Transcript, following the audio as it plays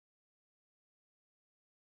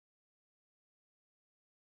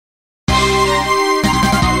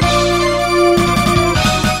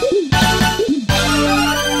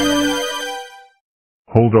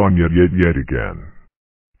Hold on yet again.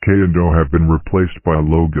 K and O have been replaced by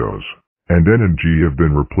logos, and N and G have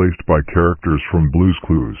been replaced by characters from Blue's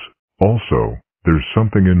Clues. Also, there's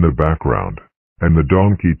something in the background, and the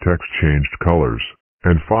donkey text changed colors,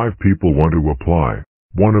 and 5 people want to apply.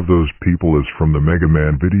 One of those people is from the Mega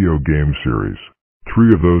Man video game series.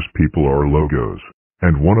 3 of those people are logos,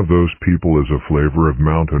 and one of those people is a flavor of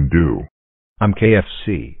Mountain Dew. I'm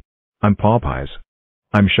KFC. I'm Popeyes.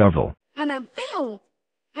 I'm Shovel. And I'm Bill.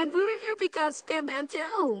 And we're here because they're meant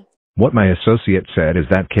to. What my associate said is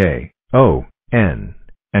that K, O, N,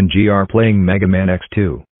 and G are playing Mega Man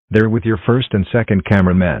X2. They're with your first and second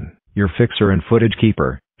cameraman, your fixer and footage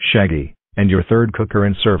keeper, Shaggy, and your third cooker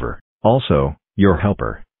and server. Also, your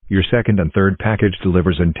helper, your second and third package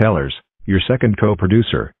delivers and tellers, your second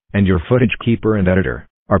co-producer, and your footage keeper and editor,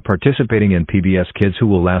 are participating in PBS Kids Who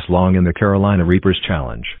Will Last Long in the Carolina Reapers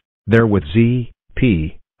Challenge. They're with Z,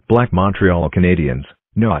 P, Black Montreal Canadians,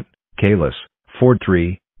 Not, Kalis, Ford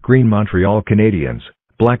 3, Green Montreal Canadians,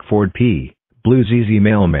 Black Ford P, Blue ZZ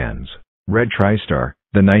Mailmans, Red TriStar,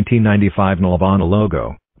 the 1995 Nelvana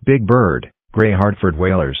logo, Big Bird, Grey Hartford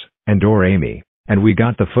Whalers, and Dor Amy, and we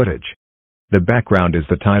got the footage. The background is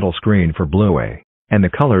the title screen for Blu-ray, and the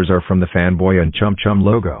colors are from the Fanboy and Chum Chum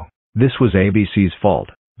logo. This was ABC's fault,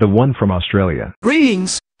 the one from Australia.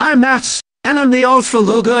 Greetings, I'm Max, and I'm the Ultra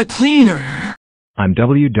Logo Cleaner. I'm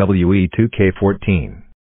WWE 2K14.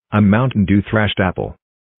 I'm Mountain Dew Thrashed Apple.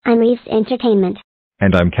 I'm Reeves Entertainment.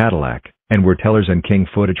 And I'm Cadillac, and we're Tellers and King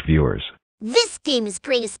footage viewers. This game is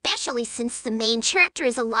great, especially since the main character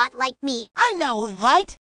is a lot like me. I know,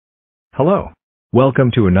 right? Hello.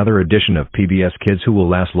 Welcome to another edition of PBS Kids Who Will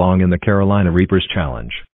Last Long in the Carolina Reapers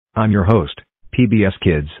Challenge. I'm your host, PBS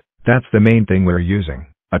Kids. That's the main thing we're using.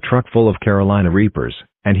 A truck full of Carolina Reapers,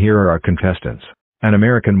 and here are our contestants. An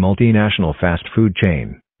American multinational fast food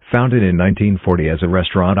chain, founded in 1940 as a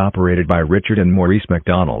restaurant operated by Richard and Maurice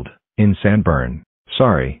McDonald, in San Bern.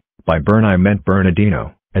 Sorry, by Bern I meant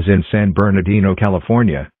Bernardino, as in San Bernardino,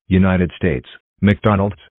 California, United States.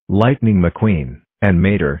 McDonald's, Lightning McQueen, and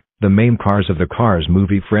Mater, the main cars of the Cars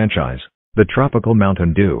movie franchise. The Tropical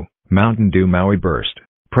Mountain Dew Maui Burst,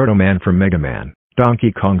 Proto Man from Mega Man,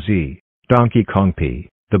 Donkey Kong Z, Donkey Kong P,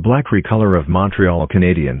 the Black Recolor of Montreal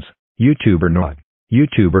Canadians, YouTuber Not,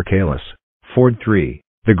 YouTuber Kalis, Ford 3,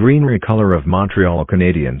 the Green Recolor of Montreal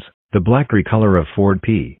Canadians, the Black Recolor of Ford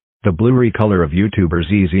P, the Blue Recolor of YouTuber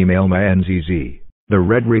ZZ Mailma NZZ, the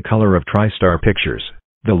Red Recolor of TriStar Pictures,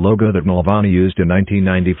 the logo that Nelvana used in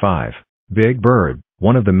 1995, Big Bird,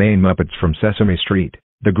 one of the main Muppets from Sesame Street,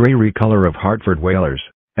 the Grey Recolor of Hartford Whalers,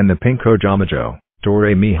 and the Pink Ojamajo,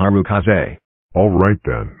 Dore Mi Harukaze. Alright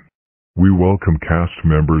then. We welcome cast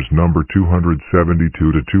members number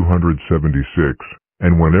 272 to 276,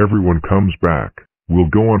 and when everyone comes back, we'll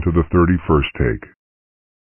go on to the 31st take.